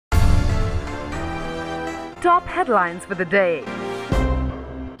top headlines for the day.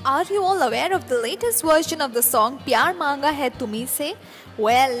 Are you all aware of the latest version of the song PYAAR MANGA hai tumhi se?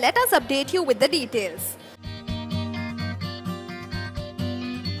 Well, let us update you with the details.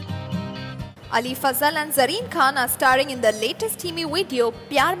 Ali Fazal and Zarine Khan are starring in the latest teamy video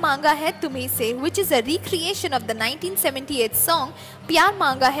PYAAR MANGA hai tumhi se, which is a recreation of the 1978 song PYAAR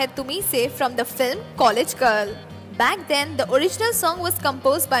MANGA hai tumhi se from the film College Girl. Back then, the original song was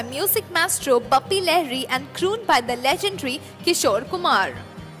composed by music maestro Bappy Lahiri and crooned by the legendary Kishore Kumar.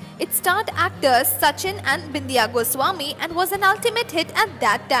 It starred actors Sachin and Bindiya Goswami and was an ultimate hit at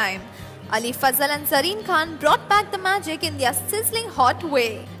that time. Ali Fazal and Zarine Khan brought back the magic in their sizzling hot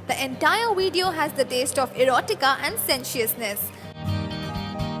way. The entire video has the taste of erotica and sensuousness.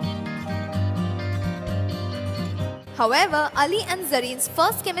 However, Ali and Zarine's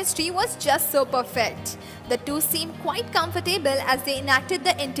first chemistry was just so perfect. The two seemed quite comfortable as they enacted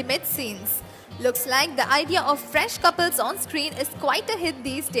the intimate scenes. Looks like the idea of fresh couples on screen is quite a hit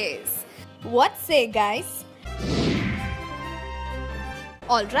these days. What say, guys?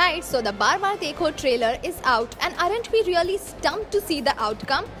 Alright, so the Baar Baar Dekho trailer is out, and aren't we really stumped to see the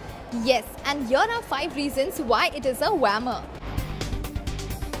outcome? Yes, and here are 5 reasons why it is a whammer.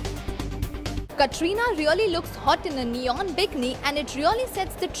 Katrina really looks hot in a neon bikini, and it really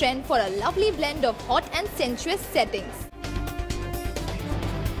sets the trend for a lovely blend of hot and sensuous settings.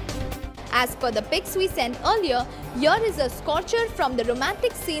 As per the pics we sent earlier, here is a scorcher from the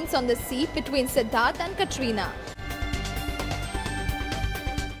romantic scenes on the sea between Siddharth and Katrina.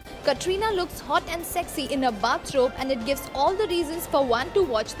 Katrina looks hot and sexy in a bathrobe, and it gives all the reasons for one to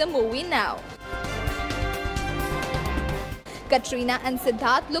watch the movie now. Katrina and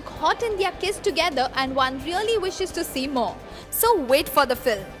Siddharth look hot in their kiss together, and one really wishes to see more. So wait for the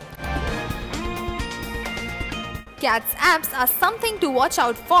film. Cat's abs are something to watch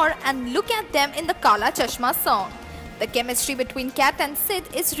out for, and look at them in the Kala Chashma song. The chemistry between Kat and Sid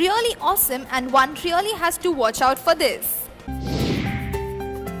is really awesome, and one really has to watch out for this.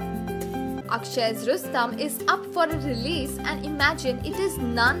 Akshay's Rustam is up for a release, and imagine it is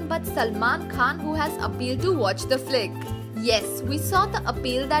none but Salman Khan who has appealed to watch the flick. Yes, we saw the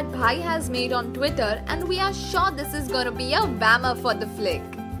appeal that Bhai has made on Twitter, and we are sure this is gonna be a whammer for the flick.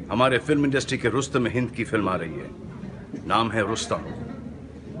 हमारे film industry के रुस्तम हिंद की film आ रही है. नाम है रुस्तम.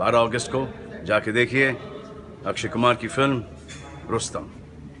 12 अगस्त को जाके देखिए अक्षय कुमार की film Rustam.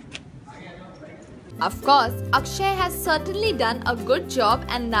 Of course, Akshay has certainly done a good job,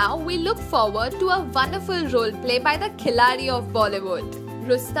 and now we look forward to a wonderful role play by the Khiladi of Bollywood.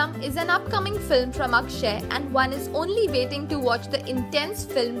 Rustam is an upcoming film from Akshay, and one is only waiting to watch the intense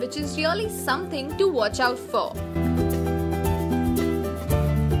film, which is really something to watch out for.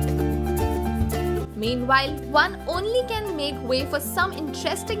 Meanwhile, one only can make way for some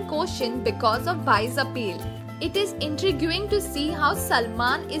interesting question because of Bhai's appeal. It is intriguing to see how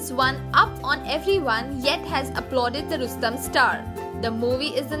Salman is one up on everyone yet has applauded the Rustam star. The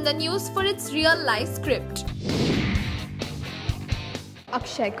movie is in the news for its real-life script.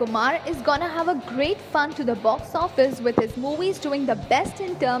 Akshay Kumar is gonna have a great fun to the box office with his movies doing the best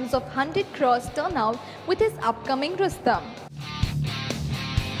in terms of 100 crores turnout with his upcoming Rustam.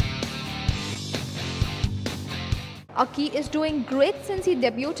 Aki is doing great since he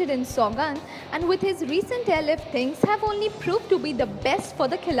debuted in Sogan, and with his recent airlift, things have only proved to be the best for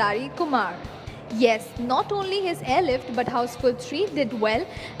the Khiladi Kumar. Yes, not only his airlift but Houseful 3 did well,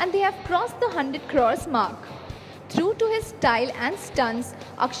 and they have crossed the 100 crores mark. True to his style and stunts,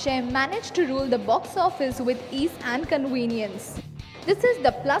 Akshay managed to rule the box office with ease and convenience. This is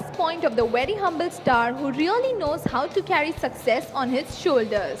the plus point of the very humble star who really knows how to carry success on his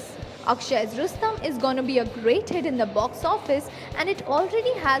shoulders. Akshay's Rustam is gonna be a great hit in the box office, and it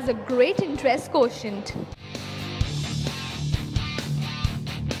already has a great interest quotient.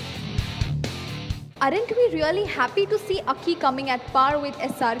 Aren't we really happy to see Aki coming at par with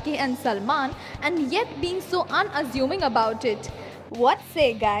SRK and Salman, and yet being so unassuming about it? What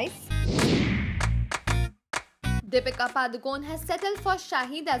say, guys? Deepika Padukone has settled for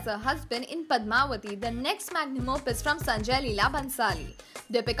Shahid as her husband in Padmavati, the next magnum opus from Sanjay Leela Bhansali.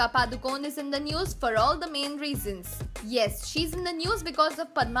 Deepika Padukone is in the news for all the main reasons. Yes, she's in the news because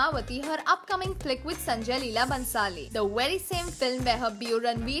of Padmavati, her upcoming flick with Sanjay Leela Bhansali. The very same film where her beau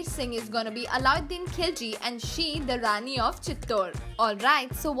Ranveer Singh is gonna be Alauddin Khilji and she the Rani of Chittor.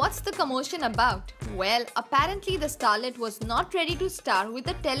 Alright, so what's the commotion about? Well, apparently the starlet was not ready to star with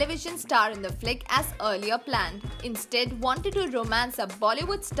a television star in the flick as earlier planned. instead wanted to romance a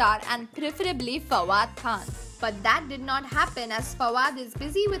Bollywood star and preferably Fawad Khan. But that did not happen as Fawad is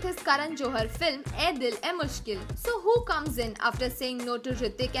busy with his Karan Johar film Ae Dil Ae Mushkil. So who comes in after saying no to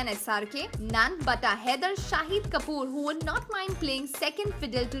Hrithik and SRK? None but a Haider Shahid Kapoor, who would not mind playing second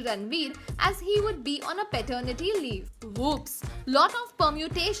fiddle to Ranveer as he would be on a paternity leave. Whoops! Lot of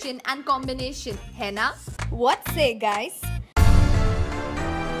permutation and combination, hai na? What say guys?